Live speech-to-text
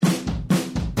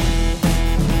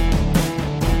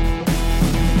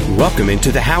Welcome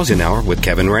into the Housing Hour with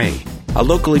Kevin Ray, a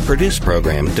locally produced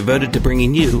program devoted to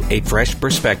bringing you a fresh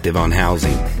perspective on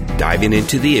housing, diving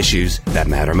into the issues that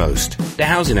matter most. The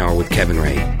Housing Hour with Kevin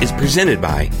Ray is presented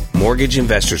by Mortgage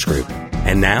Investors Group.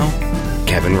 And now,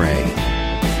 Kevin Ray.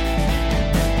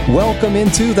 Welcome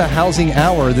into the Housing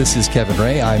Hour. This is Kevin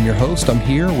Ray. I'm your host. I'm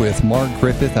here with Mark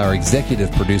Griffith, our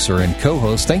executive producer and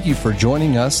co-host. Thank you for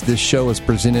joining us. This show is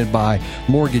presented by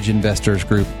Mortgage Investors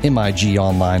Group,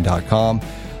 migonline.com.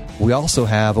 We also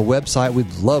have a website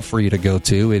we'd love for you to go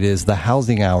to. It is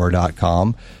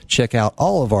thehousinghour.com. Check out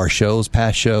all of our shows,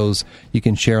 past shows. You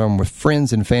can share them with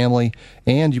friends and family.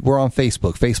 And we're on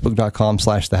Facebook,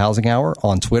 facebook.com/thehousinghour,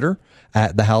 on Twitter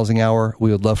 @thehousinghour. We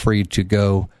would love for you to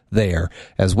go there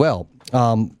as well.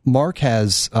 Mark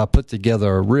has put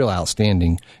together a real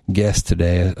outstanding guest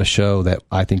today, a show that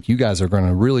I think you guys are going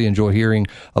to really enjoy hearing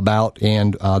about.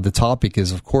 And the topic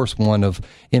is, of course, one of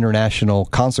international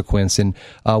consequence. And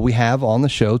we have on the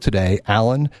show today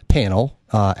Alan Panel.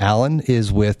 Alan is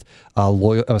with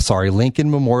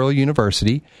Lincoln Memorial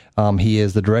University. He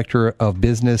is the director of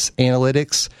business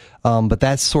analytics, but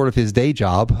that's sort of his day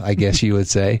job, I guess you would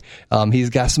say. He's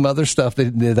got some other stuff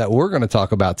that we're going to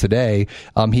talk about today.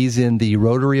 He's in the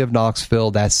Rotary of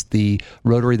Knoxville. That's the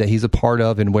Rotary that he's a part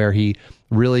of, and where he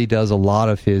really does a lot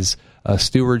of his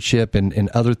stewardship and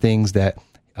other things that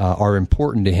are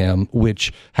important to him,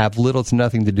 which have little to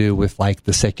nothing to do with like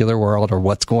the secular world or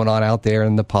what's going on out there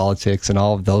in the politics and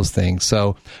all of those things.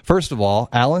 So first of all,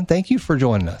 Alan, thank you for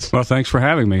joining us. Well, thanks for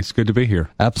having me. It's good to be here.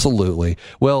 Absolutely.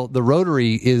 Well, the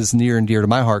Rotary is near and dear to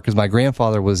my heart because my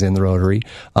grandfather was in the Rotary.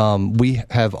 We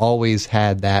have always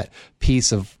had that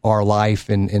piece of our life,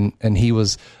 and he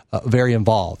was very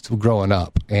involved growing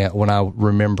up. And when I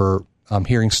remember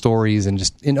hearing stories, and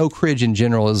just in Oak Ridge in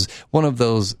general is one of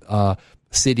those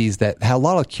cities that had a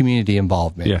lot of community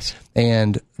involvement. Yes.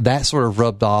 And that sort of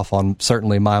rubbed off on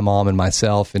certainly my mom and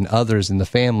myself and others in the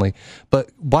family. But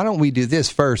why don't we do this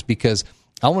first? Because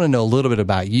I want to know a little bit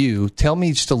about you. Tell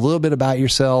me just a little bit about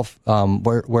yourself,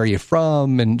 where you're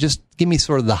from, and just give me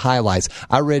sort of the highlights.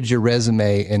 I read your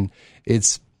resume, and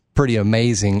it's pretty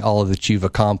amazing all of that you've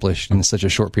accomplished in such a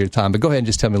short period of time. But go ahead and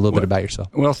just tell me a little bit about yourself.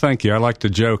 Well, thank you. I like to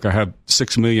joke. I have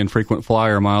 6 million frequent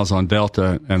flyer miles on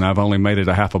Delta, and I've only made it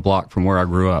a half a block from where I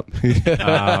grew up.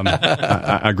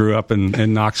 I grew up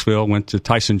in Knoxville, went to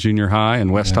Tyson Junior High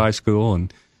and West High School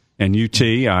and UT.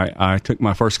 I took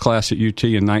my first class at UT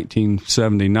in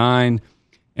 1979,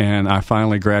 and I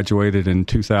finally graduated in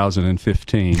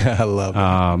 2015. I love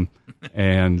it.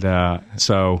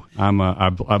 So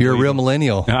you're a real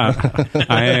millennial.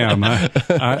 I am.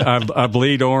 I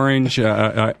bleed orange.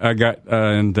 I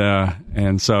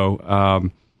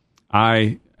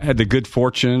had the good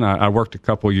fortune. I worked a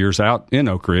couple years out in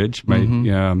Oak Ridge.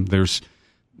 There's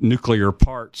nuclear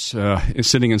parts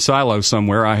sitting in silos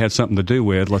somewhere. I had something to do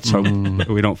with. Let's hope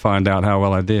we don't find out how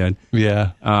well I did.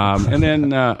 Yeah. And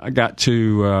then I got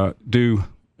to do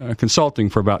consulting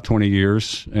for about 20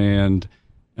 years and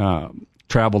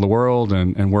travel the world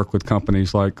and work with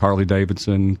companies like Harley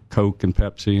Davidson, Coke and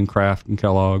Pepsi and Kraft and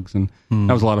Kellogg's, and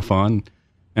that was a lot of fun.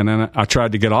 And then I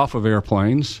tried to get off of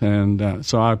airplanes, and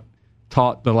so I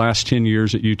taught the last 10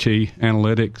 years at UT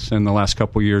Analytics, and the last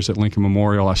couple of years at Lincoln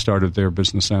Memorial, I started their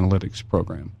business analytics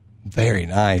program. Very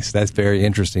nice. That's very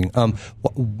interesting.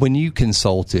 When you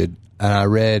consulted, and I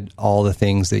read all the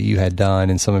things that you had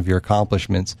done and some of your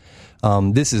accomplishments,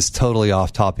 this is totally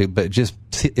off topic, but just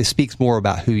it speaks more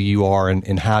about who you are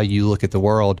and how you look at the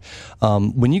world.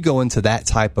 When you go into that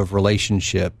type of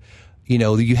relationship, you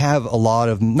know, you have a lot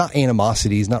of, not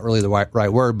animosity is not really the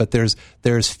right word, but there's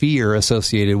fear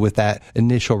associated with that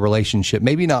initial relationship.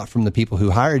 Maybe not from the people who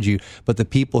hired you, but the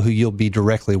people who you'll be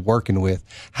directly working with.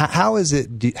 How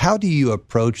do you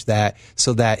approach that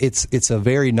so that it's a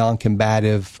very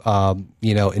non-combative,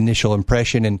 initial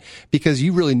impression, and because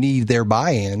you really need their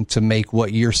buy-in to make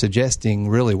what you're suggesting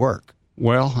really work?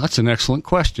 Well, that's an excellent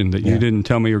question that you didn't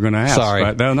tell me you were going to ask. Sorry.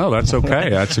 But no, that's okay.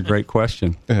 That's a great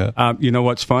question. Yeah. You know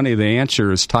what's funny? The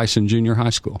answer is Tyson Junior High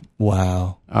School.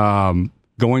 Wow.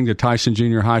 Going to Tyson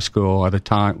Junior High School at a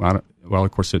time, well,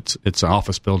 of course, it's an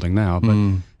office building now,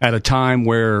 but at a time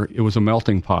where it was a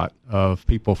melting pot of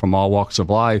people from all walks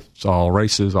of life, all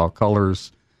races, all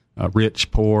colors, rich,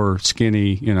 poor,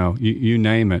 skinny, you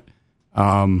name it.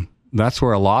 That's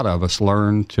where a lot of us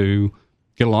learn to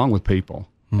get along with people.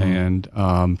 And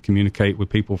communicate with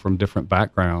people from different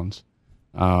backgrounds.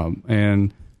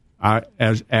 And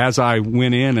as I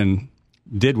went in and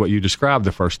did what you described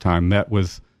the first time, met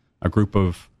with a group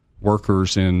of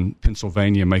workers in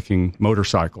Pennsylvania making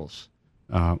motorcycles,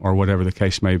 or whatever the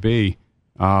case may be,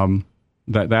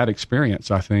 that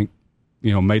experience, I think,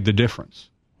 made the difference.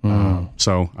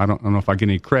 So I don't know if I get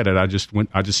any credit. I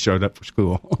just showed up for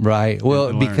school. Right.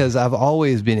 Well, because I've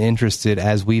always been interested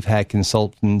as we've had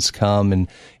consultants come and,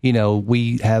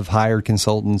 we have hired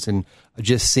consultants and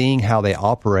just seeing how they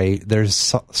operate,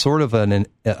 there's sort of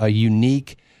a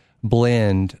unique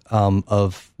blend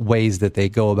of ways that they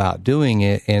go about doing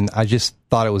it. And I just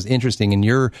thought it was interesting. In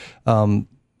your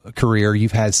career,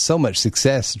 you've had so much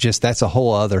success. Just that's a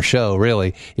whole other show,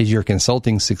 really, is your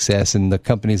consulting success and the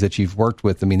companies that you've worked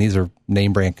with. I mean, these are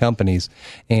name brand companies,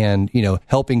 and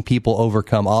helping people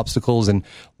overcome obstacles, and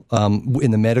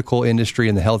in the medical industry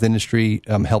and the health industry,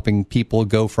 helping people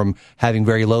go from having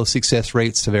very low success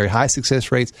rates to very high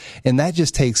success rates, and that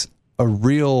just takes a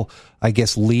real, I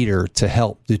guess, leader to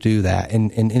help to do that.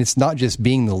 And it's not just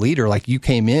being the leader. Like, you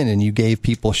came in and you gave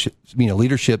people,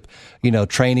 leadership,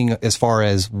 training as far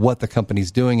as what the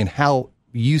company's doing and how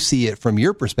you see it from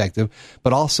your perspective,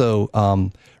 but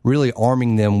also, really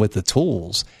arming them with the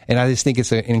tools. And I just think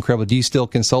it's incredible. Do you still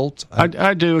consult?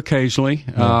 I do occasionally.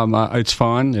 Yeah. It's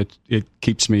fun. It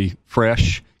keeps me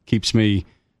fresh, keeps me,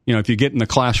 if you get in the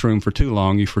classroom for too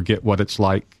long, you forget what it's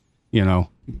like,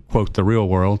 quote, the real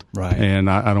world. Right. And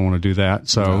I don't want to do that.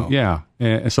 So, yeah.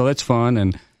 And so that's fun.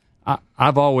 And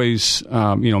I've always,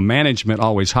 management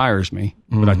always hires me,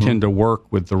 but I tend to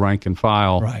work with the rank and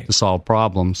file to solve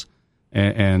problems.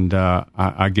 And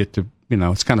I get to,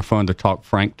 it's kind of fun to talk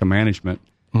frank to management,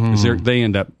 because they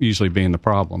end up usually being the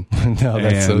problem. No,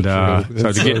 that's so true.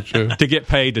 So to get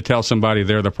paid to tell somebody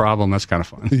they're the problem, that's kind of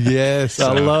fun. Yes,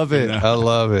 I love it. I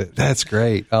love it. That's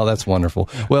great. Oh, that's wonderful.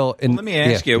 Well, let me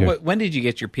ask you, when did you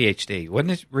get your PhD?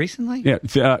 Wasn't it recently?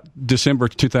 Yeah, December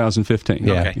 2015.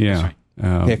 Yeah. Okay, yeah.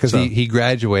 right. Because he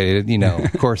graduated,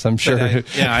 of course, I'm sure.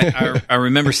 I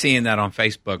remember seeing that on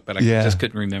Facebook, but I just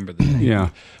couldn't remember the name. Yeah.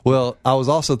 Well, I was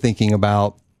also thinking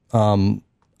about, when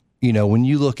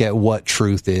you look at what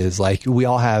truth is, like, we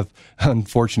all have,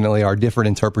 unfortunately, our different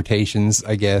interpretations,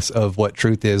 I guess, of what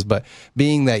truth is. But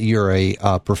being that you're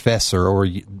a professor, or,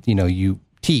 you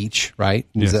teach, right?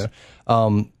 Yes.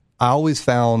 I always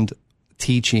found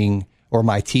teaching, or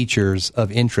my teachers,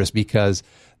 of interest, because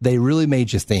they really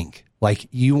made you think. Like,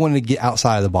 you wanted to get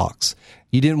outside of the box.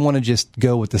 You didn't want to just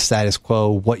go with the status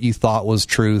quo, what you thought was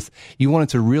truth. You wanted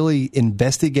to really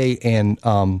investigate and,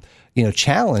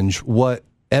 challenge what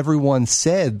everyone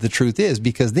said the truth is,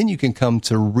 because then you can come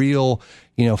to real,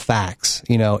 facts,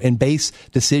 and base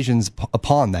decisions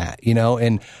upon that,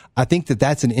 and I think that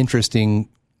that's an interesting,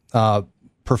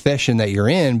 profession that you're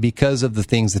in, because of the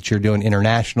things that you're doing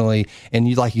internationally. And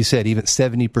you, like you said, even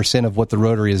 70% of what the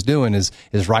Rotary is doing is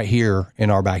right here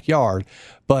in our backyard.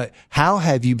 But how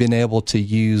have you been able to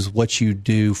use what you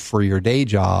do for your day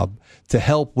job to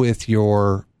help with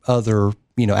your other,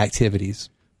 activities?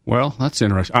 Well, that's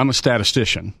interesting. I'm a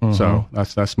statistician, so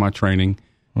that's my training.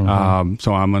 So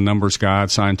I'm a numbers guy,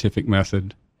 scientific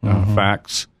method,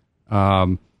 facts.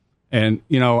 And,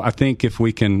 I think if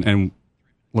we can, and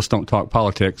let's don't talk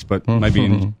politics, but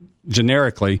maybe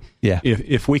generically,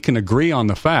 if we can agree on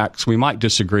the facts, we might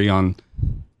disagree on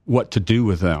what to do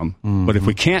with them. But if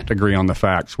we can't agree on the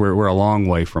facts, we're a long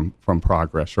way from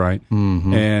progress, right?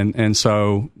 And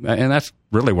so that's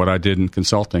really what I did in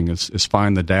consulting, is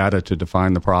find the data to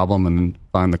define the problem and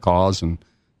find the cause and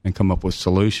come up with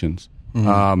solutions.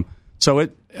 So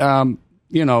it, the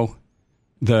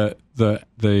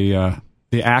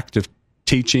act of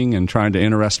teaching and trying to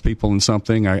interest people in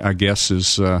something, I guess,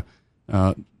 is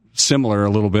similar a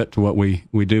little bit to what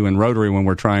we do in Rotary when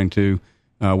we're trying to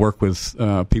work with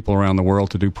people around the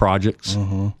world to do projects,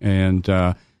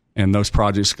 and those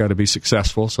projects got to be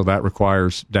successful. So that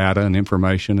requires data and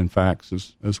information and facts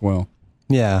as well.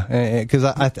 Yeah, because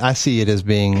I see it as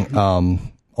being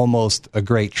almost a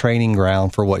great training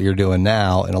ground for what you're doing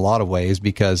now in a lot of ways,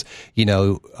 because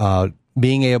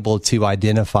being able to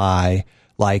identify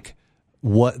like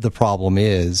what the problem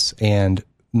is, and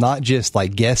not just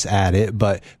like guess at it,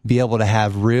 but be able to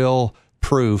have real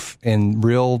proof and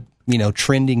real,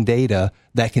 trending data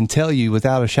that can tell you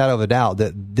without a shadow of a doubt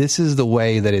that this is the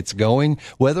way that it's going.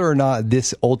 Whether or not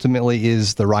this ultimately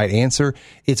is the right answer,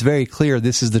 it's very clear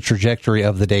this is the trajectory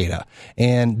of the data.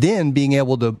 And then being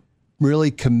able to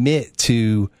really commit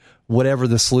to whatever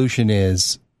the solution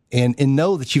is, and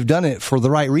know that you've done it for the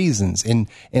right reasons. And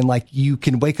like, you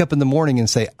can wake up in the morning and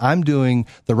say, I'm doing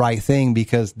the right thing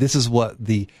because this is what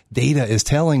the data is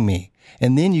telling me.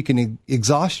 And then you can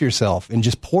exhaust yourself and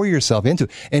just pour yourself into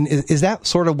it. And is that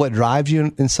sort of what drives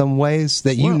you in some ways,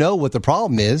 that you know what the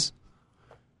problem is?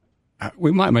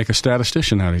 We might make a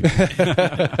statistician out of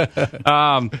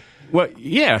you. Well,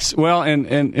 yes. Well,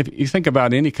 and if you think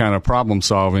about any kind of problem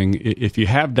solving, if you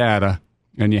have data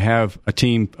and you have a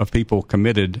team of people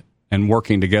committed and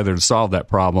working together to solve that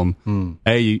problem,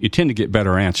 you tend to get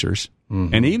better answers.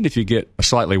 And even if you get a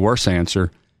slightly worse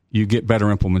answer, you get better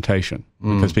implementation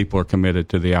because people are committed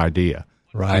to the idea.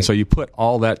 Right. And so you put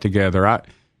all that together.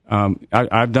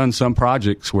 I've done some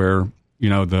projects where,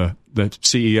 the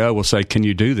CEO will say, "Can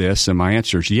you do this?" And my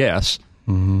answer is yes.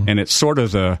 And it's sort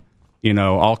of the,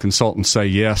 all consultants say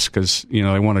yes because, they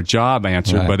want a job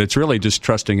answer, right. but it's really just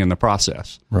trusting in the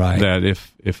process. Right. That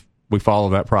if we follow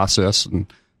that process and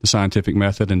the scientific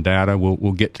method and data,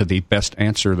 we'll get to the best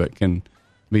answer that can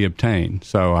be obtained.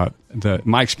 So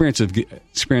my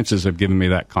experiences have given me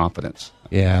that confidence.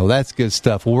 Yeah, well, that's good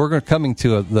stuff. Well, we're coming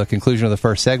to the conclusion of the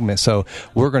first segment, so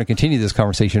we're going to continue this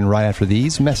conversation right after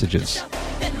these messages.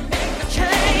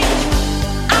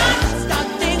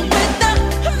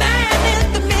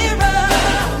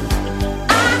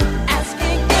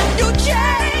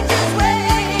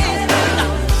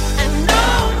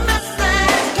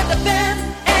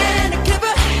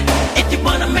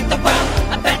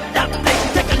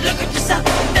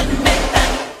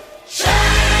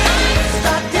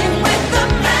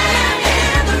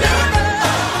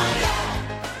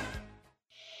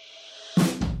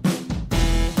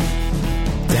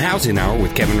 Housing Hour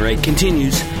with Kevin Ray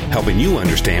continues, helping you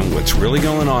understand what's really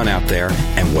going on out there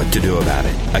and what to do about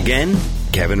it. Again,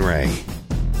 Kevin Ray.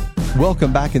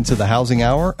 Welcome back into the Housing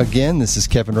Hour. Again, this is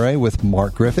Kevin Ray with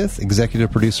Mark Griffith,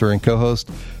 executive producer and co-host.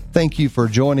 Thank you for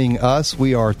joining us.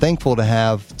 We are thankful to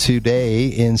have today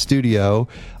in studio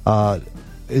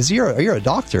you're a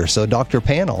doctor, so Dr.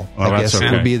 Panel, well, I guess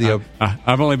okay. would be the...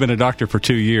 I've only been a doctor for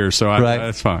 2 years, so right.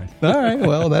 That's fine. All right,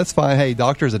 well, that's fine. Hey,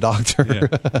 doctor's a doctor.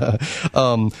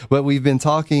 Yeah. But we've been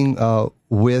talking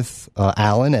with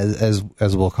Alan, as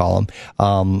we'll call him,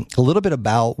 a little bit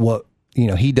about what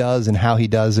he does and how he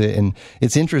does it. And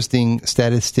it's interesting.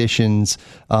 Statisticians,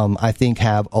 I think,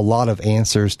 have a lot of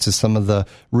answers to some of the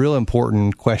real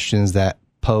important questions that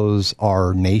pose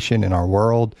our nation and our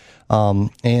world.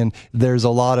 And there's a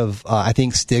lot of, I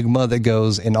think, stigma that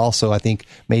goes, and also I think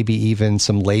maybe even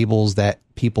some labels that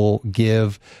people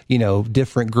give,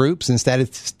 different groups, and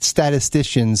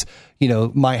statisticians,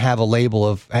 might have a label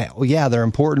of, well, yeah, they're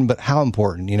important, but how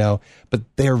important, but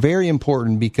they're very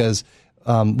important because,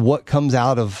 what comes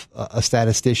out of a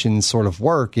statistician's sort of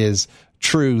work is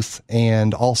truth,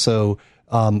 and also,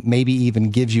 maybe even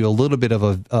gives you a little bit of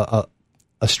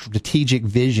a strategic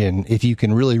vision if you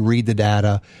can really read the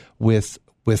data with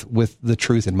the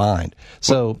truth in mind.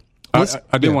 So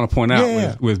I do want to point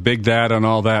out with big data and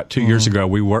all that, 2 years ago,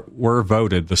 we were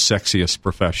voted the sexiest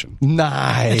profession.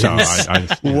 Nice. So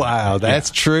wow, that's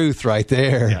truth right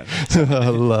there. Yeah. I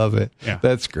love it. Yeah.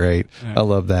 That's great. Yeah. I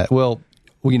love that. Well,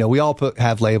 we all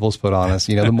have labels put on us.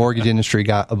 The mortgage industry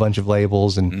got a bunch of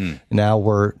labels, and now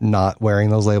we're not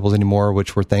wearing those labels anymore,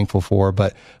 which we're thankful for.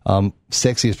 But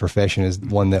sexiest profession is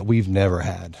one that we've never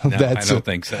had. No, I don't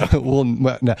think so. Well,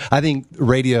 no, I think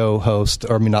radio host,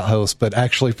 or not host, but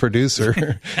actually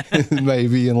producer may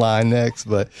be in line next.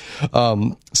 But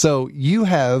so you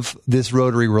have this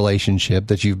Rotary relationship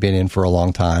that you've been in for a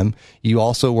long time. You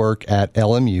also work at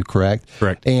LMU, correct?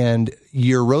 Correct. And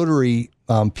your Rotary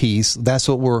piece, that's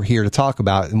what we're here to talk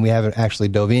about, and we haven't actually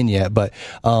dove in yet, but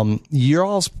your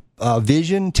all's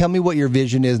vision, tell me what your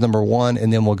vision is, number one,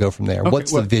 and then we'll go from there. Okay,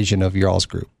 what's the vision of your all's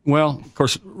group? Well, of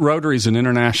course, Rotary is an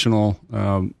international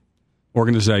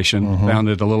organization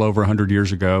founded a little over 100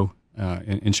 years ago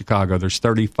in Chicago. There's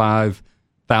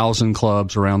 35,000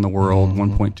 clubs around the world,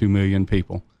 1.2 million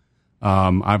people.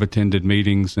 I've attended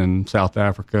meetings in South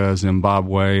Africa,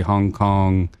 Zimbabwe, Hong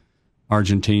Kong,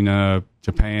 Argentina,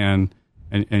 Japan,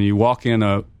 and you walk in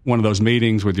one of those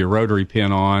meetings with your Rotary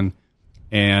pin on,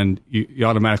 and you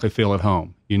automatically feel at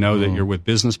home. You know that you're with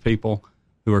business people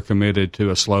who are committed to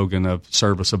a slogan of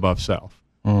service above self.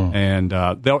 And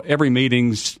every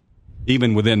meetings,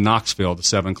 even within Knoxville, the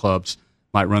 7 clubs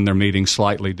might run their meetings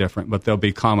slightly different, but there'll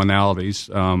be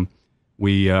commonalities.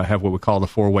 We have what we call the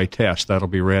 4-way test. That'll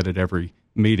be read at every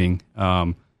meeting.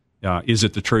 Is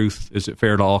it the truth? Is it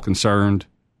fair to all concerned?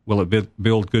 Will it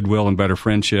build goodwill and better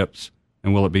friendships?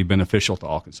 And will it be beneficial to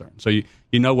all concerned? So you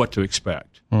know what to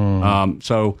expect.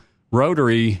 So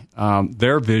Rotary,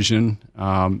 their vision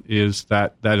is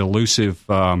that elusive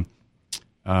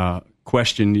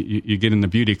question you get in the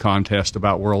beauty contest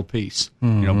about world peace.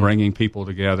 Bringing people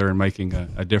together and making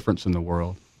a difference in the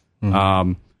world.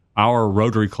 Our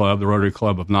Rotary Club, the Rotary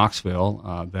Club of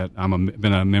Knoxville, that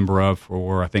been a member of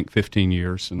for I think 15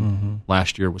 years, and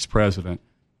last year was president,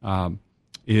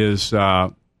 is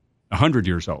 100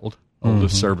 years old.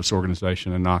 Oldest service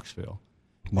organization in Knoxville.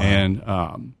 Wow.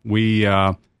 And we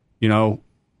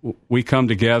come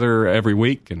together every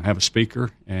week and have a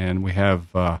speaker, and we have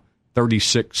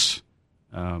 36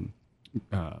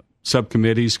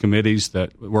 subcommittees, committees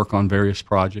that work on various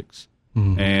projects,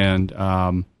 and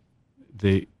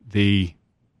the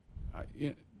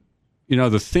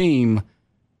theme.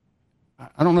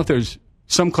 I don't know if there's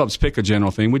some clubs pick a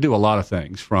general theme. We do a lot of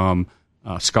things from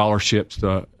scholarships.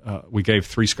 We gave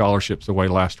 3 scholarships away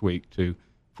last week to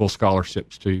full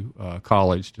scholarships to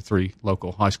college to 3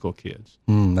 local high school kids.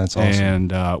 That's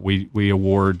awesome. And we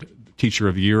award Teacher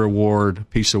of the Year award,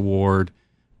 Peace Award.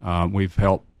 We've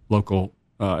helped local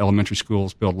elementary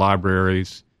schools build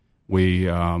libraries. We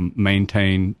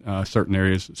maintain certain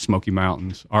areas of Smoky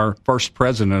Mountains. Our first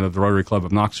president of the Rotary Club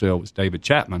of Knoxville was David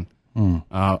Chapman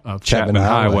of Chapman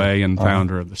Highway and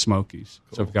founder of the Smokies.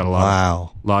 Cool. So we've got a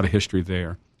lot of history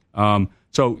there.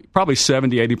 So probably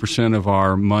 70-80% of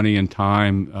our money and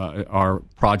time are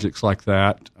projects like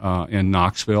that in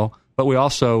Knoxville. But we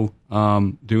also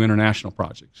do international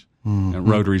projects. And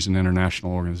Rotary's an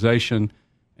international organization.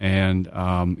 And,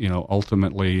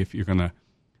 ultimately, if you're going to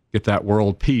get that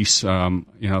world peace,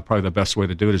 probably the best way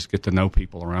to do it is get to know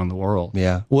people around the world.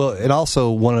 Yeah. Well, and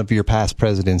also one of your past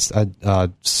presidents,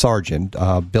 Sargent,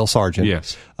 Bill Sargent,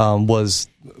 yes, was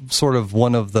sort of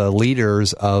one of the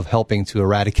leaders of helping to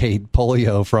eradicate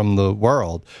polio from the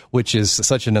world, which is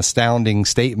such an astounding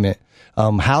statement.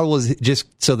 How was it, just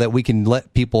so that we can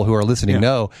let people who are listening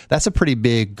know, that's a pretty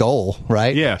big goal,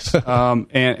 right? Yes.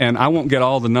 And I won't get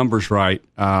all the numbers right.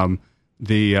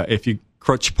 If you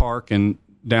Crutch Park in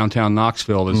downtown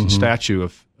Knoxville, there's a statue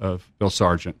of Bill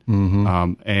Sargent.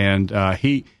 And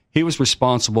he was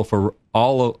responsible for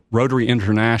all of Rotary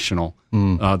International,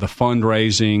 the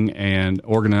fundraising and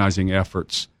organizing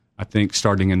efforts, I think,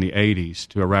 starting in the 80s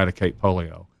to eradicate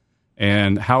polio.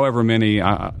 And however many,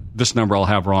 this number I'll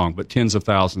have wrong, but tens of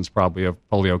thousands probably of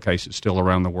polio cases still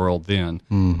around the world then.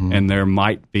 And there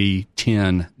might be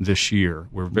 10 this year.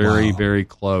 We're very, very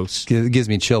close. It gives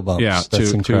me chill bumps. Yeah,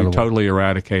 That's to totally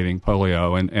eradicating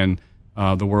polio. And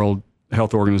the World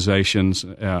Health Organizations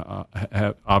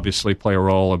have obviously play a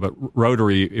role. But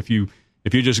Rotary, if you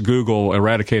just Google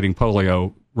eradicating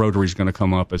polio, Rotary's going to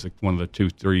come up as one of the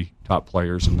 2-3 top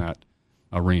players in that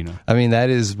arena. I mean, that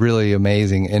is really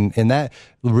amazing. And that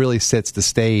really sets the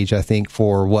stage, I think,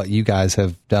 for what you guys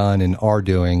have done and are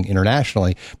doing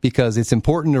internationally, because it's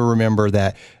important to remember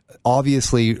that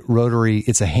obviously Rotary,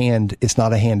 it's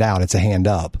not a handout, it's a hand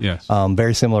up. Yes.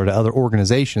 Very similar to other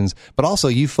organizations, but also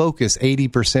you focus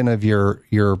 80% of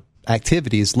your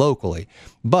activities locally.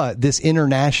 But this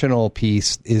international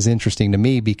piece is interesting to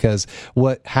me because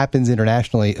what happens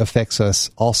internationally affects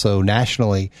us also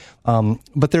nationally.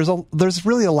 But there's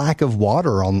really a lack of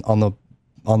water on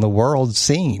the world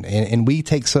scene. And we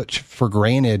take such for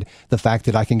granted the fact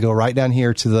that I can go right down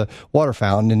here to the water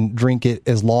fountain and drink it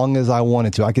as long as I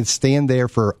wanted to. I could stand there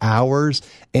for hours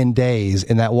and days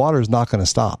and that water is not going to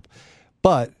stop.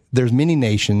 But there's many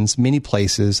nations, many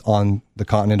places on the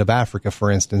continent of Africa,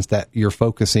 for instance, that you're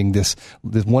focusing this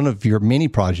one of your many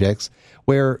projects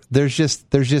where there's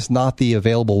just not the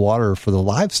available water for the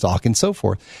livestock and so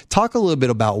forth. Talk a little bit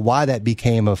about why that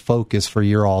became a focus for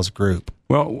your all's group.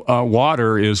 Well,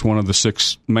 water is one of the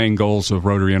 6 main goals of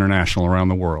Rotary International around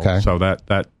the world. Okay. So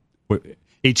that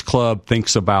each club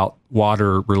thinks about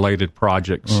water-related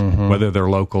projects, whether they're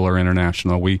local or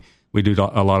international. We do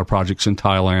a lot of projects in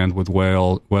Thailand with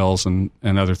wells and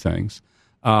other things.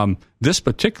 This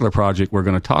particular project we're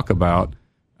going to talk about,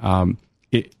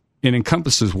 it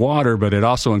encompasses water, but it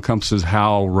also encompasses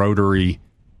how Rotary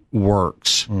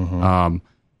works.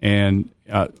 And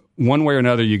one way or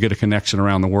another, you get a connection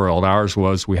around the world. Ours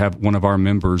was, one of our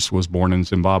members was born in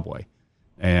Zimbabwe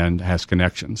and has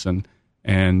connections.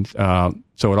 And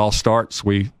so it all starts,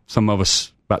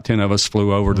 about 10 of us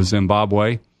flew over to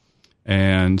Zimbabwe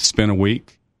and spent a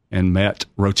week and met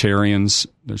Rotarians.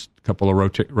 There's a couple of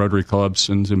Rotary clubs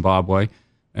in Zimbabwe,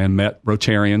 and met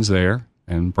Rotarians there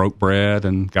and broke bread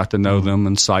and got to know them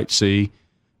and sightsee.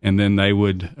 And then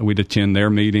we'd attend their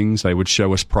meetings. They would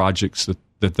show us projects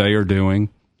that they are doing.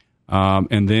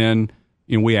 And then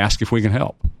we ask if we can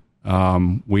help.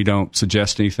 We don't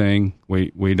suggest anything.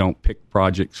 We don't pick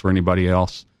projects for anybody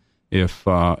else. If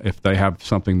they have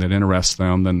something that interests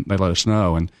them, then they let us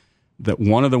know. And that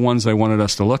one of the ones they wanted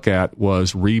us to look at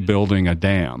was rebuilding a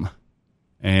dam.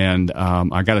 And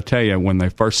I got to tell you, when they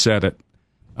first said it,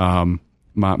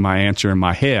 my answer in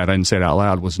my head, I didn't say it out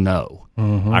loud, was no.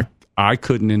 I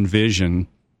couldn't envision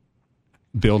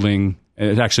building,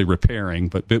 it's actually repairing,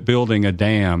 but building a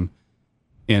dam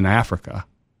in Africa.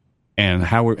 And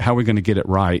how are we going to get it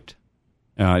right?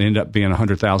 It ended up being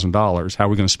 $100,000. How are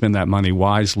we going to spend that money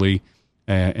wisely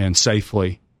and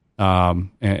safely? So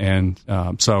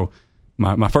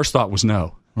my first thought was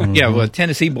no. Yeah, well,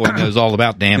 Tennessee boy knows all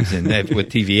about dams with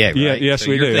TVA, right? Yeah, yes, so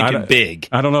we you're do. Thinking big.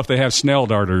 I don't know if they have snail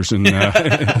darters in in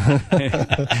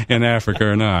Africa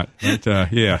or not.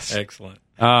 But, yes, excellent.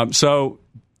 So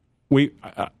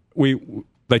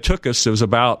they took us. It was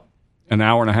about an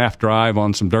hour and a half drive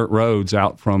on some dirt roads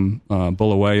out from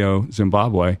Bulawayo,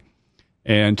 Zimbabwe,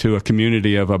 and to a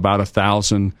community of about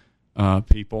 1,000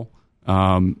 people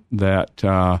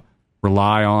that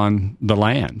rely on the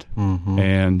land.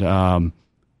 And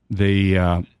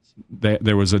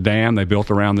there was a dam. They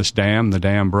built around this dam. The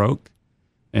dam broke,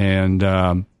 and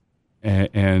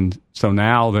so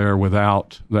now they're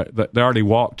without. They already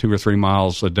walk 2 or 3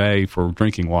 miles a day for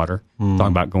drinking water. Talking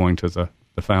about going to the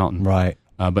fountain, right?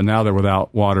 But now they're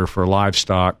without water for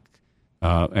livestock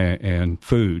and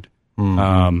food.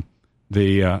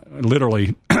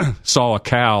 Literally saw a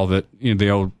cow that, the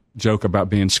old joke about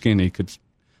being skinny, could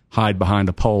hide behind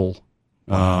a pole.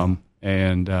 Wow.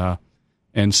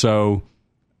 And so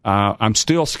I'm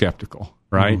still skeptical,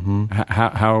 right?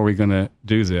 How are we going to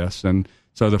do this? And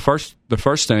so the first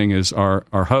thing is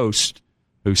our host,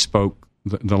 who spoke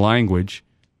the language.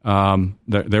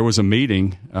 There was a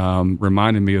meeting,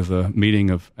 reminded me of the meeting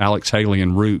of Alex Haley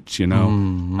and Roots, out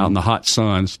in the hot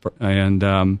suns,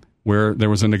 and where there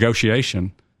was a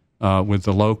negotiation with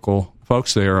the local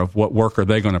folks there of what work are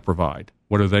they going to provide,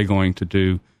 what are they going to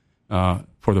do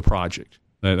for the project.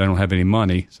 They don't have any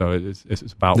money, so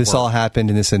it's about this work. all happened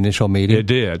in this initial meeting? It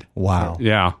did. Wow.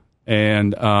 Yeah,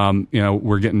 and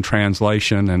we're getting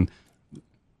translation, and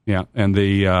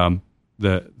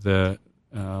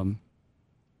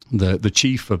the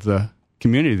chief of the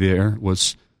community there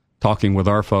was talking with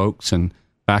our folks and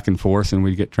back and forth, and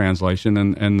we get translation.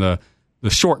 And the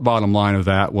short bottom line of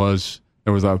that was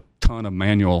there was a ton of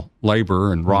manual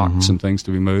labor and rocks and things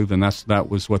to be moved, and that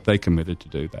was what they committed to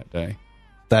do that day.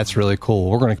 That's really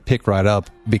cool. We're going to pick right up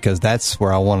because that's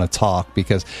where I want to talk,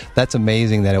 because that's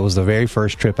amazing that it was the very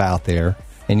first trip out there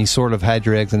and you sort of had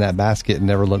your eggs in that basket and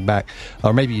never looked back.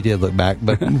 Or maybe you did look back,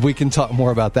 but we can talk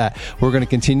more about that. We're going to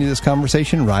continue this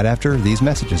conversation right after these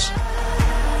messages. We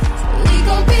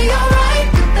gon' be alright,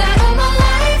 put that on my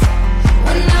life.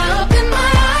 When I open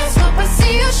my eyes, hope I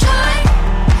see you shine.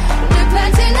 We're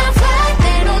planting our flag,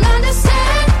 they don't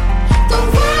understand. The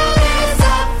world is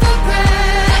up for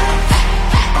grabs.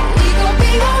 We gon'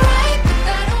 be alright, put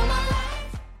that on my life.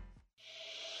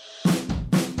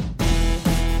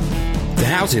 The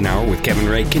Housing Hour with Kevin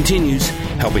Ray continues,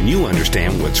 helping you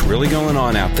understand what's really going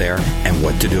on out there and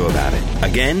what to do about it.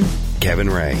 Again, Kevin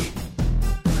Ray.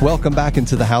 Welcome back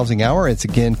into the Housing Hour. It's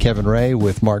again Kevin Ray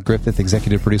with Mark Griffith,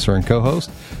 executive producer and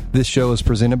co-host. This show is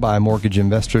presented by Mortgage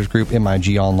Investors Group,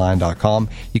 MIGonline.com.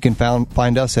 You can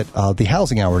find us at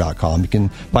thehousinghour.com. You can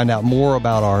find out more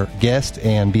about our guest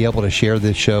and be able to share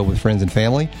this show with friends and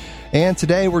family. And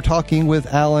today we're talking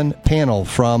with Alan Panel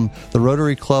from the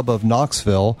Rotary Club of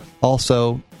Knoxville.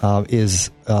 Also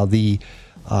is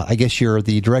I guess you're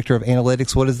the director of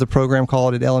analytics. What is the program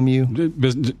called at LMU?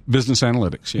 Business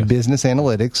analytics, yes. Business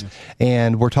analytics. Yes.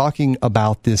 And we're talking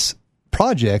about this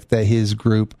project that his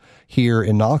group here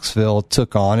in Knoxville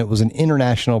took on. It was an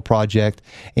international project,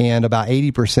 and about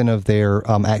 80% of their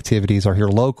activities are here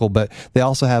local, but they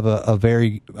also have a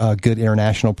very good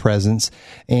international presence.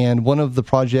 And one of the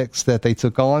projects that they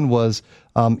took on was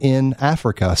in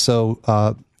Africa. So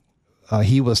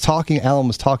Alan was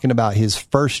talking about his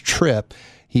first trip.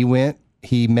 He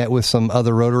met with some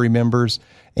other Rotary members,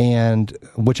 and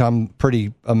which I'm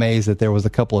pretty amazed that there was a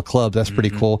couple of clubs. That's pretty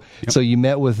cool. Yep. So you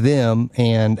met with them,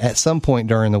 and at some point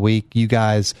during the week, you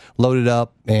guys loaded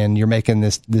up and you're making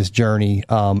this journey.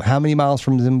 How many miles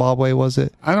from Zimbabwe was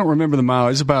it? I don't remember the mile.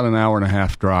 It's about an hour and a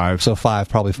half drive. So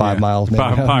probably five miles.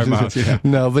 Maybe. Five miles, yeah.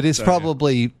 No, but it's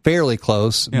probably fairly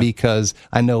close because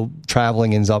I know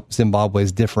traveling in Zimbabwe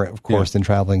is different, of course, than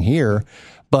traveling here.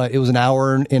 But it was an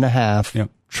hour and a half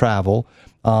travel.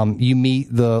 You meet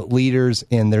the leaders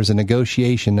and there's a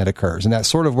negotiation that occurs. And that's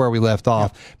sort of where we left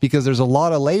off because there's a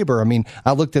lot of labor. I mean,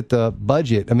 I looked at the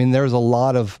budget. I mean, you have a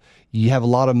lot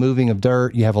of moving of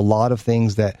dirt. You have a lot of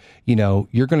things that, you're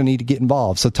going to need to get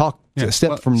involved. So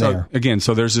step from there. Again,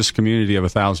 so there's this community of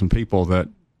 1,000 people that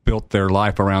built their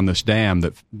life around this dam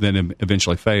that then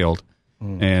eventually failed.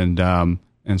 And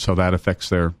so that affects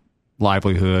their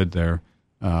livelihood, their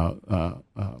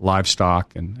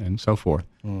livestock and so forth.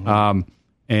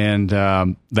 And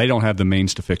they don't have the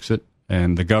means to fix it,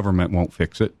 and the government won't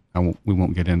fix it. We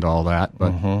won't get into all that,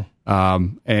 but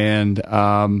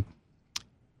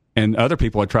and other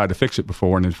people had tried to fix it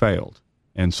before and it failed.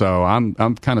 And so I'm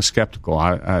kind of skeptical.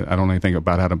 I don't know anything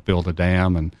about how to build a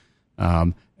dam, and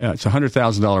it's a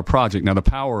 $100,000 project. Now the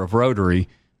power of Rotary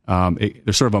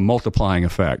there's sort of a multiplying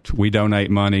effect. We donate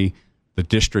money. The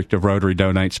District of Rotary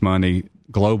donates money.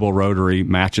 Global Rotary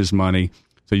matches money.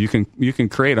 So you can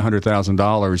create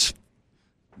 $100,000,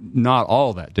 not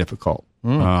all that difficult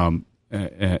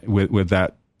with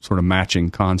that sort of matching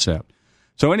concept.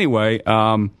 So anyway,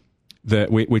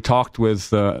 we talked with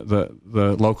the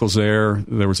locals there.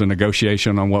 There was a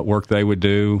negotiation on what work they would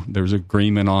do. There was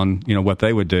agreement on what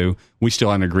they would do. We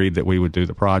still hadn't agreed that we would do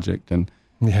the project, and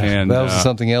that was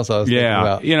something else I was thinking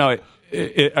about.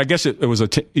 I guess it was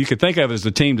you could think of it as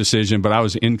a team decision, but I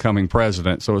was the incoming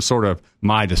president, so it was sort of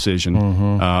my decision.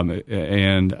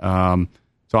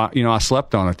 So I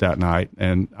slept on it that night,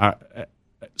 and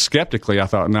skeptically I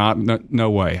thought,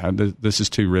 no way, this is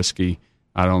too risky.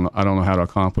 I don't know how to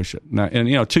accomplish it. Now,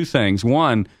 and two things.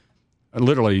 One,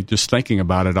 literally just thinking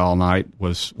about it all night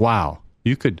was, wow,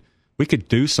 we could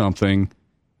do something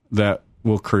that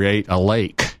will create a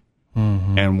lake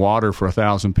and water for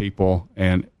 1,000 people,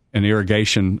 and an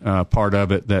irrigation part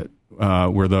of it that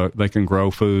where they can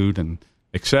grow food and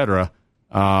et cetera.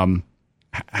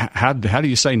 How do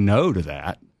you say no to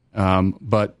that?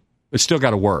 But it's still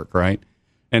got to work, right?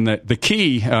 And the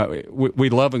key, we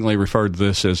lovingly referred to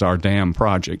this as our dam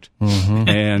project.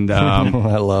 And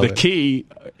I love the key,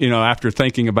 after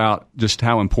thinking about just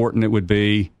how important it would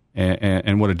be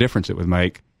and what a difference it would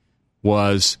make,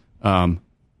 was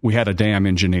we had a dam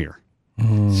engineer.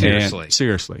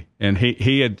 Seriously. And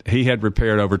he had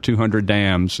repaired over 200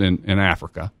 dams in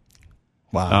Africa.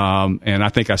 Wow. And I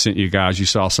think I sent you guys, you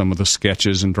saw some of the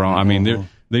sketches and drawings. I mean,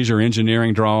 these are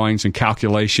engineering drawings and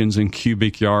calculations in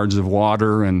cubic yards of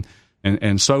water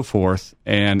and so forth.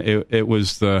 And it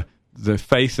was the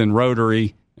faith in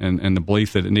Rotary and the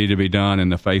belief that it needed to be done,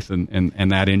 and the faith in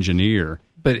that engineer.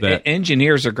 But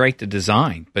engineers are great to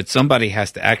design, but somebody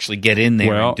has to actually get in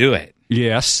there and do it.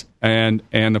 Yes, and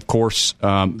of course,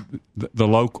 our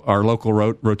local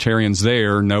Rotarians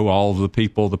there know all of the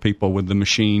people with the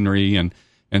machinery and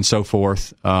so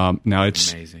forth. Now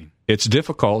it's amazing. It's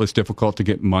difficult. It's difficult to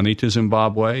get money to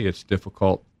Zimbabwe. It's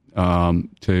difficult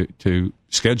to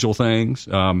schedule things.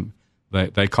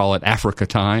 They call it Africa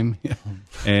time,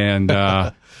 and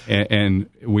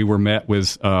we were met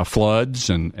with floods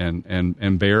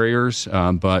and barriers.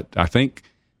 But I think.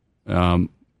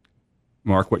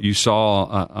 Mark, what you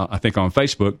saw, I think on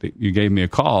Facebook that you gave me a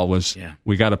call was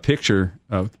we got a picture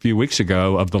a few weeks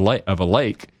ago of a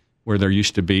lake where there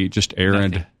used to be just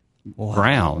arid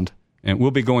ground, and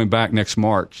we'll be going back next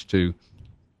March to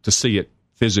see it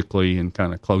physically and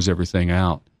kind of close everything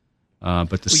out.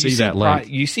 But see that lake,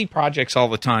 you see projects all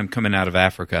the time coming out of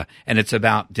Africa, and it's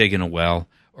about digging a well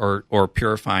or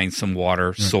purifying some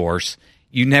water source.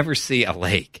 You never see a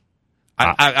lake.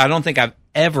 I don't think I've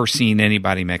ever seen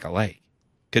anybody make a lake.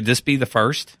 Could this be the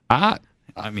first? I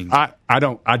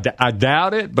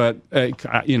doubt it, but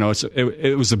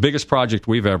it was the biggest project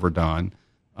we've ever done.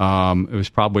 It was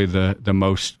probably the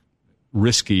most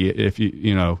risky if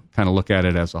you kind of look at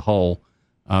it as a whole.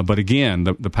 But again,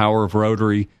 the power of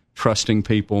Rotary, trusting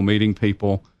people, meeting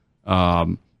people.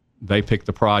 They picked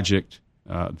the project.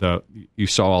 You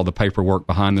saw all the paperwork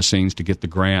behind the scenes to get the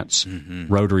grants.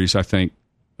 Rotary's, I think,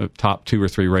 the top 2 or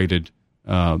 3 rated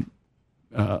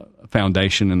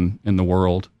foundation in the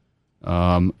world, so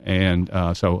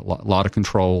a lot of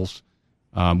controls.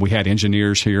 We had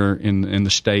engineers here in the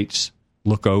States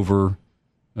look over,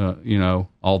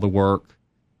 all the work,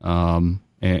 and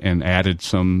added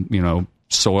some,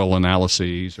 soil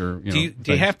analyses or. Do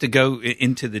you have to go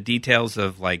into the details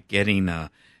of like getting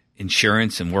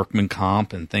insurance and workman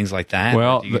comp and things like that?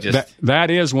 Well,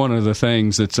 that is one of the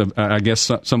things that's, I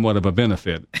guess, somewhat of a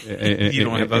benefit. You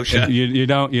don't have OSHA. You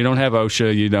don't have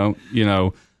OSHA. You don't,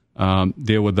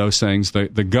 deal with those things.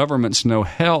 The government's no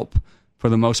help for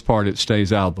the most part. It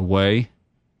stays out of the way,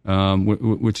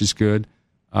 which is good.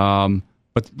 But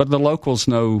the locals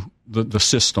know the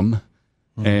system,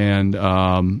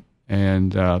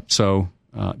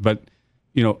 but.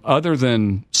 Other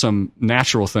than some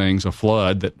natural things, a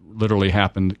flood that literally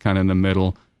happened kind of in the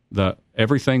middle,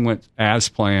 everything went as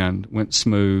planned, went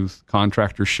smooth.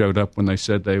 Contractors showed up when they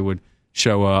said they would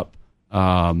show up,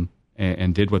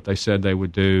 and did what they said they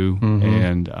would do,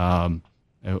 and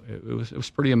it was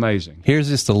pretty amazing. Here's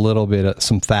just a little bit of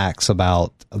some facts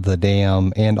about the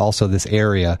dam and also this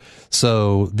area.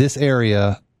 So this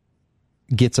area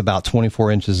gets about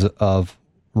 24 inches of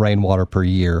rainwater per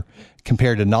year.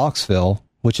 Compared to Knoxville,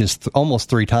 which is almost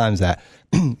 3 times that,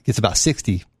 it's about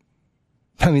 60.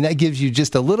 I mean, that gives you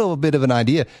just a little bit of an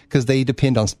idea because they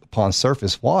depend upon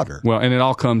surface water. Well, and it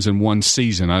all comes in one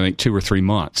season, I think 2 or 3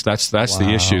 months. That's the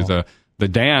issue. The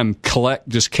dam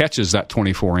just catches that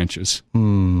 24 inches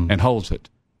and holds it.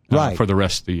 Right. for the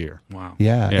rest of the year. Wow.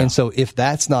 Yeah. Yeah. And so if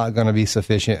that's not going to be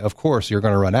sufficient, of course you're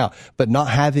going to run out. But not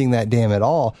having that dam at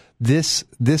all, this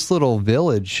little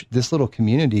village, this little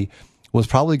community was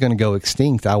probably going to go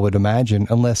extinct, I would imagine,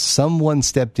 unless someone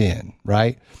stepped in,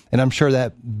 right? And I'm sure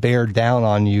that bared down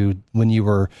on you when you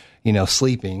were,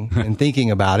 sleeping and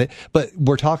thinking about it. But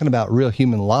we're talking about real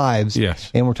human lives. Yes.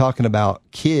 And we're talking about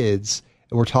kids.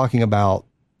 We're talking about,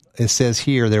 it says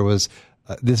here, there was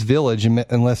this village,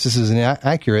 unless this is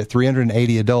inaccurate,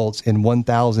 380 adults and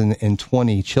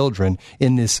 1,020 children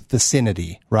in this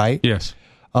vicinity, right? Yes.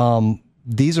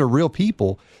 These are real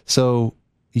people. So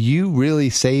you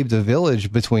really saved a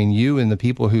village between you and the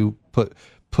people who put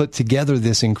together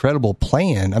this incredible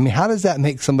plan. I mean, how does that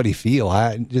make somebody feel?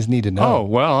 I just need to know. Oh,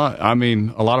 well, I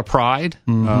mean, a lot of pride,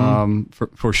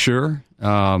 for sure.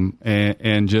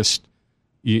 And just,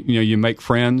 you make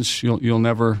friends you'll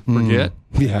never forget.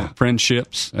 Yeah.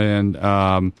 Friendships and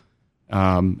go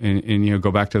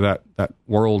back to that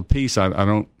world peace. I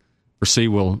don't foresee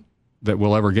that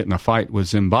we'll ever get in a fight with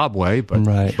Zimbabwe, but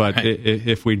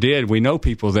if we did, we know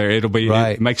people there.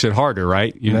 It makes it harder,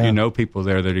 right? You know people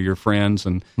there that are your friends,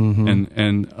 and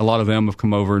a lot of them have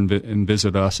come over and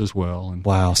visit us as well. And,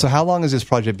 wow! So how long has this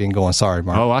project been going? Sorry,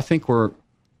 Mark. Oh, I think we're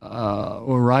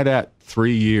right at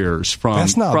 3 years from.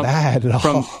 That's not bad at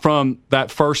all. From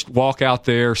that first walk out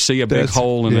there, see a big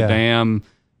hole in the dam,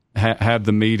 have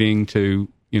the meeting to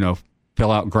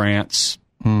fill out grants,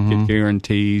 get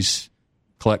guarantees,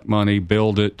 collect money,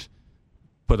 build it,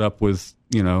 put up with,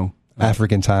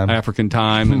 African time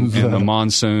and the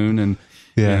monsoon and,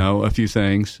 a few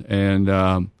things. And,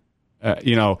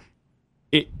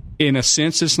 it, in a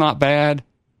sense, it's not bad.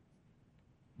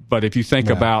 But if you think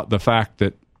about the fact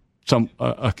that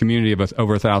a community of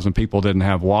over 1,000 people didn't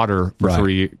have water for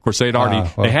 3 years. Of course, they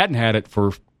hadn't had it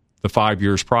for the 5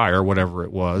 years prior, whatever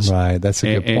it was. Right. That's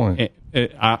a good point.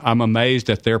 I'm amazed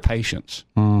at their patience.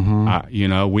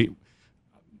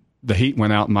 The heat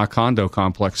went out in my condo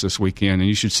complex this weekend, and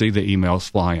you should see the emails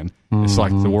flying. It's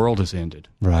like the world has ended.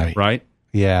 Right. Right?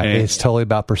 Yeah. And it's totally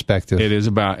about perspective. It is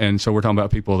about, and so we're talking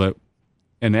about people that,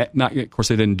 of course,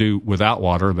 they didn't do without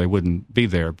water. They wouldn't be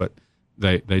there, but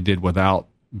they did without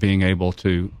being able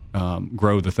to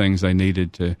grow the things they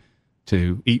needed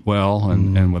to eat well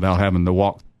and without having to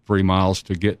walk 3 miles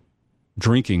to get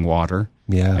drinking water.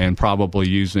 Yeah. And probably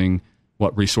using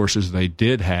what resources they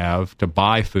did have to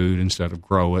buy food instead of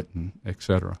grow it, and et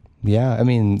cetera. Yeah. I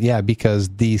mean, because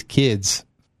these kids,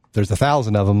 there's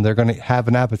 1,000 of them, they're going to have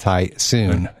an appetite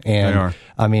soon. And they are.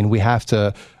 I mean, we have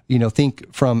to,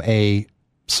 think from a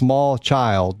small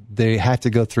child, they have to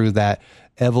go through that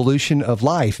evolution of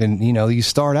life. And, you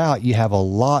start out, you have a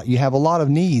lot of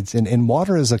needs, and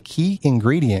water is a key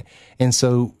ingredient. And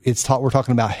so we're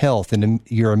talking about health, and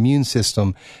your immune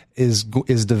system is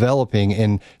developing.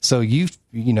 And so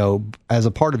as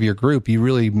a part of your group, you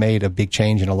really made a big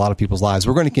change in a lot of people's lives.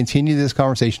 We're going to continue this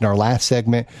conversation, our last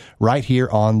segment, right here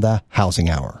on the Housing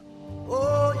Hour.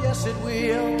 Oh, yes, it will.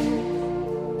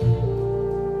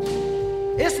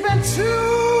 It's been too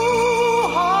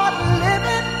hard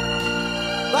living,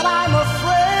 but I'm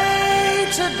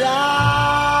afraid to die.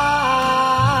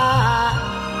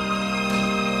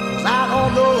 'Cause I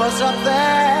don't know what's up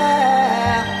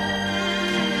there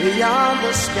beyond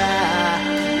the sky.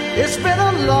 It's been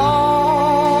a long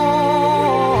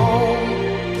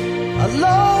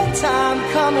time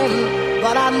coming,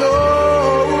 but I know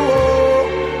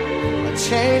a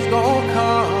change gonna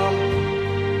come.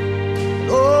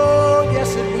 Oh,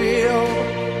 yes, it will.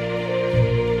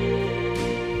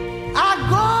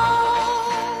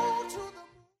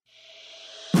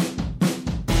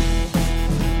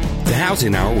 The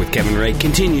Housing Hour with Kevin Ray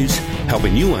continues,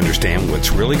 helping you understand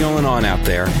what's really going on out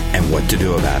there and what to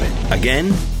do about it.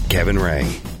 Again, Kevin Ray.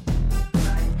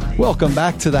 Welcome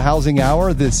back to the Housing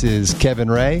Hour. This is Kevin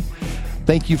Ray.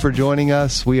 Thank you for joining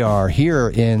us. We are here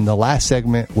in the last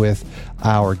segment with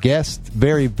our guest.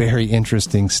 Very, very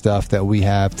interesting stuff that we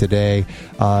have today.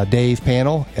 Dave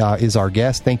Panel is our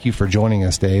guest. Thank you for joining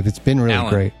us, Dave. It's been really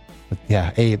great.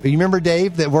 Yeah, Abe. You remember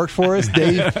Dave that worked for us?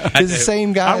 Dave is the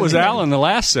same guy. I was Alan the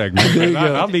last segment.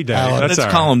 I'll be Dave. Let's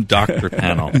call him Dr.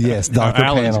 Panel. Yes, Dr.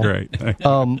 Alan's Panel.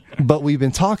 Great. But we've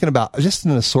been talking about just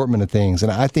an assortment of things.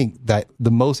 And I think that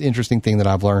the most interesting thing that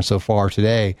I've learned so far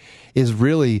today is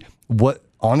really what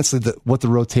the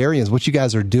Rotarians, what you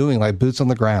guys are doing, like boots on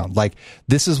the ground. Like,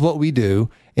 this is what we do,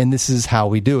 and this is how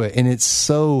we do it. And it's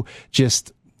so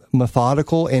just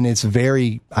methodical, and it's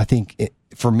very, I think,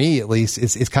 for me at least,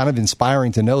 it's kind of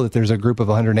inspiring to know that there's a group of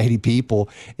 180 people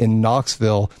in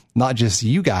Knoxville, not just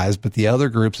you guys, but the other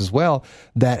groups as well,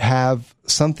 that have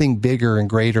something bigger and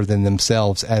greater than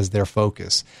themselves as their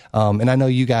focus. And I know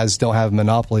you guys don't have a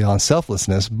monopoly on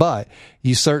selflessness, but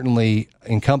you certainly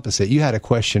encompass it. You had a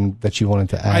question that you wanted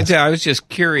to ask. I was just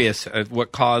curious of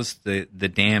what caused the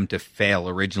dam to fail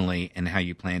originally and how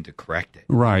you plan to correct it.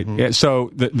 Right. Yeah,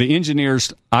 so the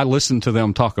engineers, I listened to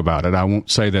them talk about it. I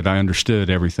won't say that I understood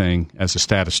everything as a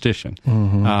statistician,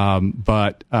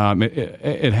 but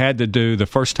it had to do, the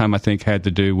first time I think had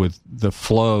to do with the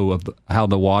flow of how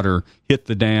the water hit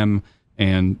the dam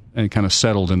and kind of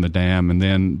settled in the dam, and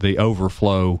then the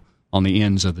overflow on the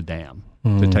ends of the dam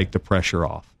to take the pressure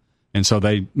off. And so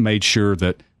they made sure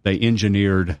that they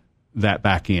engineered that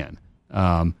back in.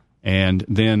 And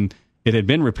then it had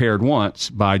been repaired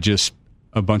once by just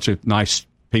a bunch of nice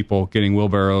people getting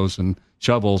wheelbarrows and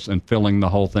shovels and filling the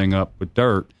whole thing up with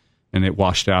dirt, and it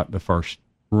washed out the first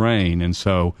rain. And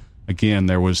so, again,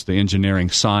 there was the engineering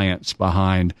science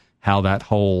behind how that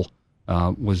hole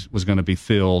was going to be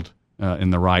filled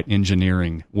in the right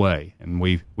engineering way. And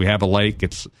we have a lake.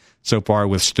 It's so far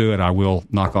withstood, I will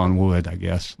knock on wood, I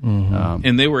guess.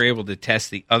 And they were able to test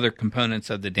the other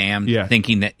components of the dam,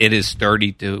 thinking that it is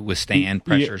sturdy to withstand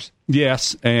pressures.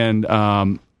 Yes, and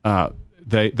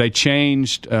they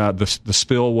changed the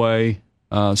spillway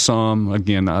some.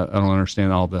 Again, I don't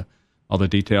understand all the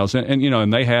details, and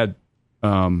and they had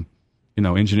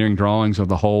engineering drawings of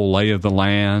the whole lay of the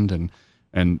land,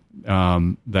 and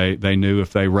they knew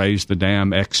if they raised the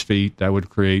dam X feet, that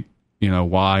would create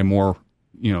Y more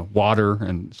water,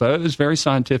 and so it was very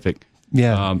scientific.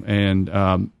 Yeah.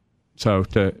 So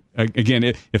again,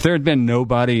 if there had been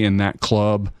nobody in that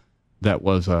club that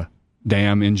was a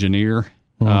dam engineer,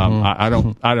 I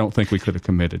don't think we could have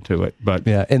committed to it. But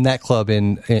in that club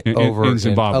in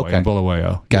Zimbabwe, in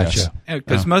Bulawayo. Gotcha.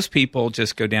 Because most people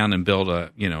just go down and build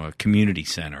a community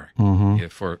center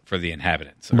for the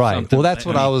inhabitants. Right. Well, that's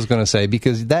what I was going to say,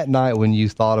 because that night when you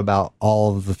thought about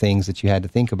all of the things that you had to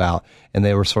think about, and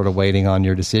they were sort of waiting on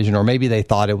your decision, or maybe they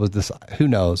thought it was this, who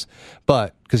knows?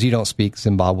 But because you don't speak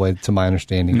Zimbabwe, to my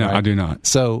understanding. No, right? I do not.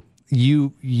 So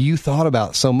you thought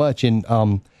about so much,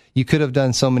 and you could have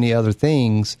done so many other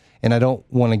things, and I don't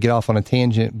want to get off on a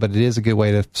tangent, but it is a good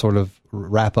way to sort of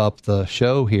wrap up the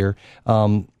show here.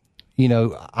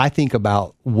 I think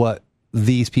about what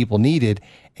these people needed,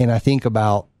 and I think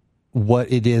about what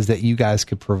it is that you guys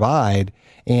could provide,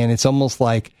 and it's almost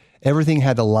like everything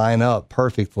had to line up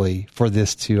perfectly for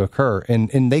this to occur.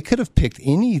 And they could have picked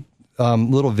any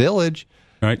little village.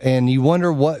 Right. And you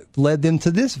wonder what led them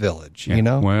to this village,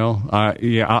 Well,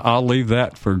 I'll leave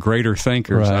that for greater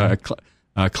thinkers. Right.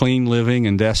 Clean living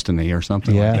and destiny, or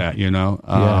something like that.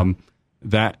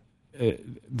 That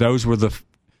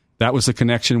was the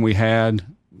connection we had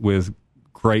with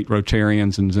great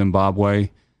Rotarians in Zimbabwe,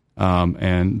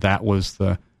 and that was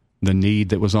the need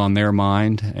that was on their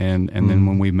mind. And then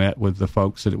when we met with the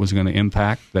folks that it was going to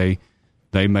impact, they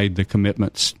made the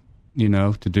commitments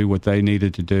to do what they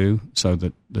needed to do, so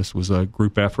that this was a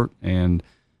group effort, and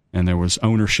there was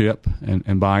ownership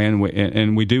and buy-in.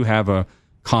 And we do have a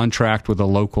contract with a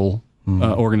local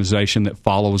organization that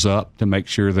follows up to make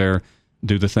sure they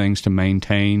do the things to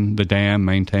maintain the dam,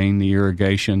 maintain the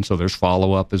irrigation. So there's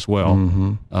follow-up as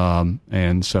well.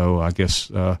 And so I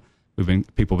guess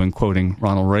people have been quoting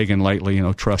Ronald Reagan lately,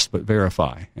 trust but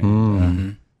verify.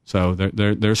 And, so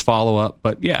there's follow-up.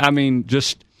 But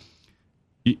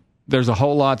there's a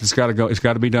whole lot that's got to go. It's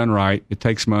got to be done right. It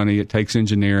takes money. It takes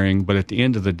engineering. But at the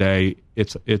end of the day,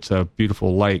 it's a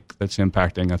beautiful lake that's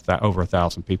impacting over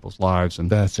 1,000 people's lives, and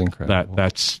that's incredible.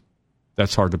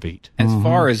 That's hard to beat. As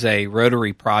far as a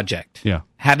Rotary project,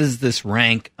 how does this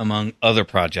rank among other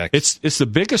projects? It's the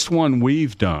biggest one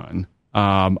we've done.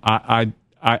 I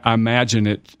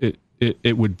imagine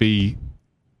it would be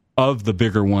of the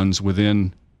bigger ones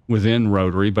within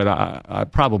Rotary, but I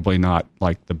probably not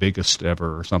like the biggest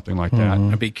ever or something like that.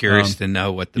 I'd be curious to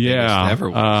know what the biggest ever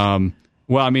was.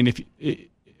 Well,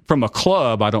 from a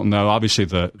club, I don't know. Obviously,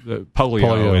 the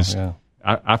polio is. Yeah.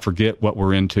 I forget what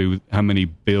we're into. How many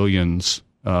billions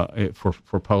for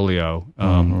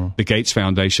polio? The Gates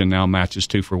Foundation now matches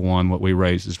 2 for 1 what we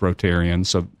raise as Rotarians.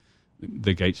 So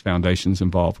the Gates Foundation's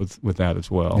involved with that as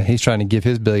well. And he's trying to give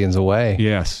his billions away.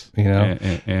 Yes.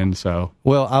 And so.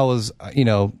 Well, I was,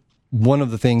 one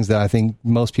of the things that I think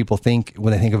most people think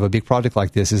when they think of a big project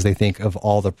like this is they think of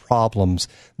all the problems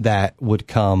that would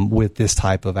come with this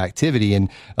type of activity. And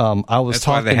that's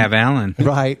why they have Alan.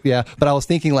 Right, yeah. But I was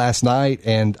thinking last night,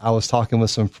 and I was talking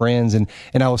with some friends, and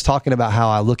I was talking about how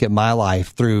I look at my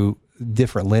life through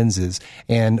different lenses.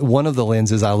 And one of the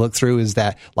lenses I look through is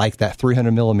that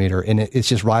 300 millimeter, and it's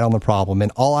just right on the problem.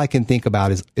 And all I can think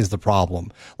about is the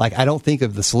problem. Like, I don't think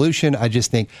of the solution. I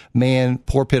just think, man,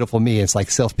 poor pitiful me. It's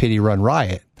like self-pity run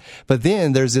riot. But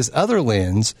then there's this other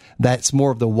lens that's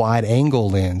more of the wide angle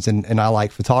lens. And I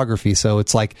like photography. So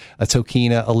it's like a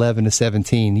Tokina 11 to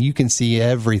 17. You can see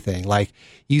everything. Like,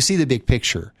 you see the big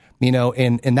picture,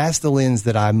 and that's the lens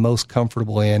that I'm most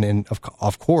comfortable in. And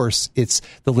of course, it's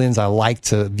the lens I like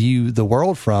to view the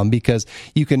world from, because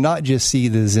you can not just see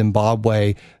the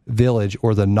Zimbabwe village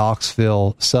or the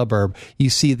Knoxville suburb. You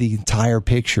see the entire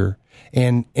picture.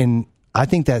 And I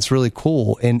think that's really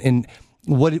cool. And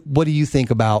what do you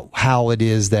think about how it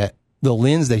is that the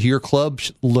lens that your club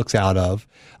looks out of,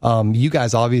 you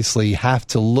guys obviously have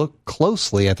to look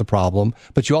closely at the problem,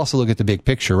 but you also look at the big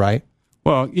picture, right?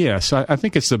 Well, yes, I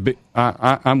think it's a big.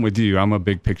 I'm with you. I'm a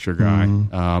big picture guy.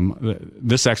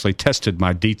 This actually tested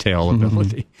my detail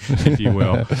ability, if you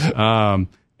will.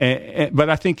 But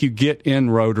I think you get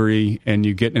in Rotary and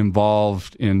you get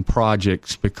involved in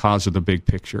projects because of the big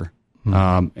picture.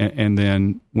 And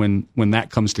then when that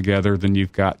comes together, then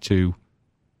you've got to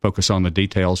focus on the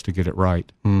details to get it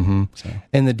right. So.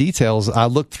 And the details, I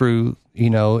looked through,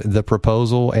 the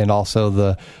proposal and also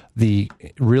the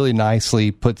really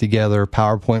nicely put together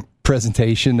PowerPoint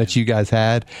presentation that you guys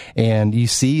had, and you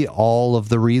see all of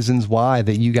the reasons why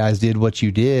that you guys did what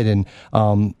you did.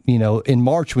 And in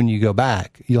March, when you go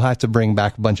back, you'll have to bring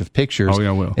back a bunch of pictures. Oh, yeah,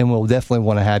 I will. And we'll definitely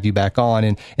want to have you back on.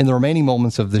 And in the remaining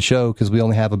moments of the show, because we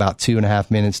only have about 2.5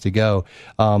 minutes to go,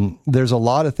 there's a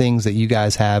lot of things that you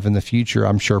guys have in the future,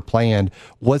 I'm sure, planned.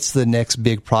 What's the next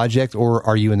big project, or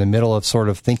are you in the middle of sort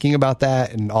of thinking about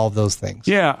that and all of those things?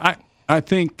 Yeah, I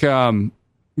think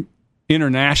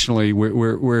internationally,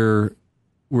 we're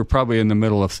probably in the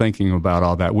middle of thinking about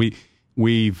all that.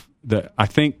 I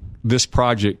think this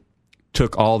project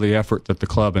took all the effort that the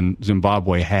club in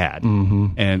Zimbabwe had,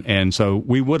 and so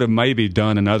we would have maybe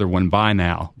done another one by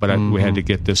now, but we had to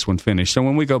get this one finished. So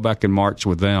when we go back in March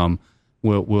with them,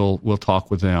 we'll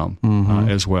talk with them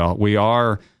as well. We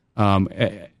are.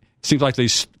 It seems like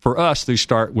for us, these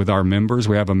start with our members.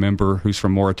 We have a member who's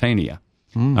from Mauritania.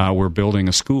 We're building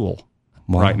a school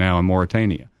right now in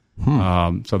Mauritania.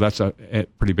 So that's a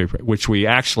pretty big, which we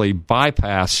actually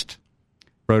bypassed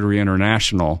Rotary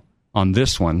International on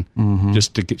this one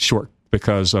just to get short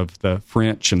because of the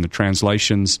French and the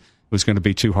translations. It was going to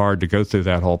be too hard to go through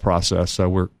that whole process. So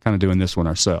we're kind of doing this one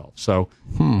ourselves. So,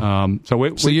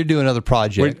 so you're doing other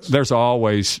projects. There's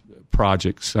always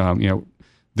projects.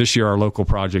 This year our local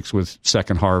projects with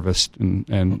Second Harvest,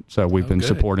 and so we've been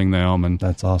supporting them, and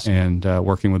that's awesome, and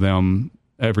working with them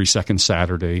every second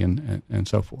Saturday and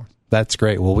so forth. That's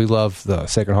great. Well, we love the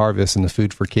Second Harvest and the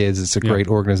Food for Kids. It's a great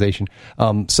organization.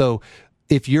 So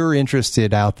if you're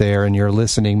interested out there and you're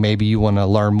listening, maybe you want to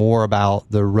learn more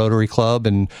about the Rotary Club,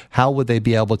 and how would they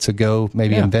be able to go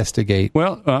maybe investigate?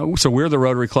 Well, so we're the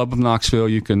Rotary Club of Knoxville.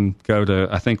 You can go to,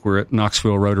 I think we're at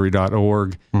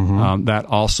knoxvilleRotary.org. That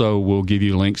also will give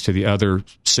you links to the other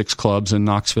 6 clubs in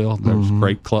Knoxville. There's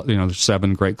great there's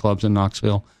 7 great clubs in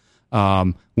Knoxville.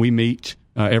 We meet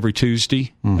every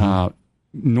Tuesday,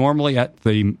 normally at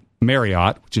the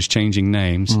Marriott, which is changing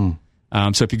names.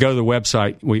 So if you go to the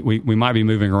website, we might be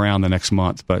moving around the next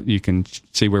month, but you can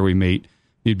see where we meet.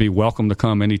 You'd be welcome to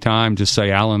come anytime. Just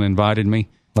say Alan invited me.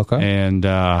 Okay. And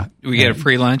we get a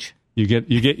free lunch. You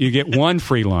get one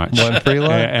free lunch. One free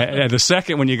lunch. The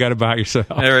second one you got to buy yourself.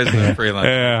 There is a free lunch.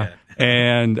 Yeah.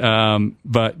 And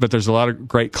but there's a lot of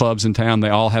great clubs in town. They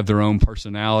all have their own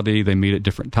personality. They meet at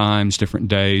different times, different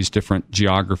days, different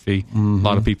geography. A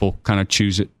lot of people kind of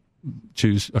choose a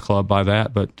club by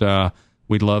that, but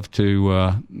we'd love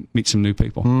to meet some new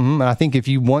people. And I think if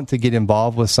you want to get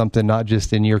involved with something, not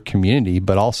just in your community,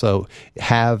 but also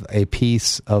have a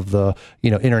piece of the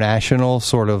international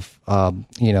sort of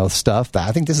stuff,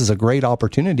 I think this is a great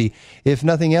opportunity. If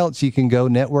nothing else, you can go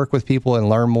network with people and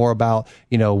learn more about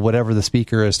whatever the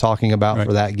speaker is talking about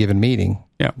for that given meeting.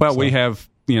 Yeah, well, we have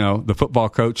the football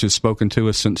coach has spoken to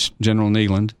us since General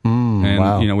Neeland,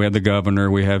 and we have the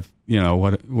governor. We have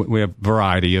we have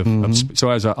variety of so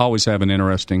as I always have an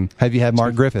interesting. Have you had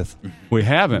Mark Griffith? We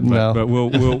haven't, but we'll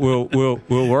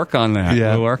work on that.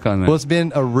 Yeah. We'll work on that. Well, it's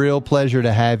been a real pleasure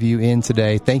to have you in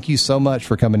today. Thank you so much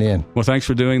for coming in. Well, thanks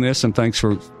for doing this, and thanks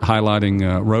for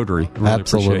highlighting Rotary. Really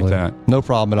Absolutely. Appreciate that. No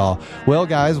problem at all. Well,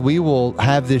 guys, we will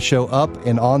have this show up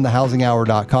and on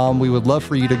thehousinghour.com. We would love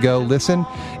for you to go listen.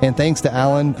 And thanks to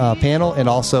Alan panel and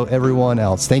also everyone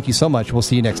else. Thank you so much. We'll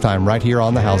see you next time right here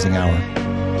on The Housing Hour.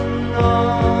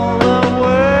 All the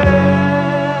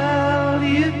world,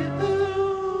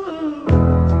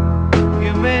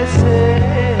 you may say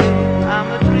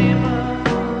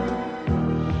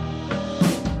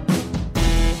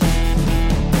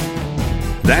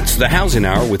That's the Housing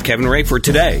Hour with Kevin Ray for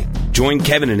today. Join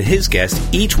Kevin and his guests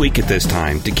each week at this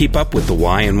time to keep up with the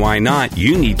why and why not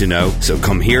you need to know, so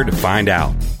come here to find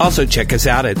out. Also check us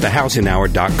out at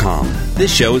thehousinghour.com.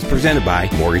 This show is presented by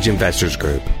Mortgage Investors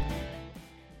Group.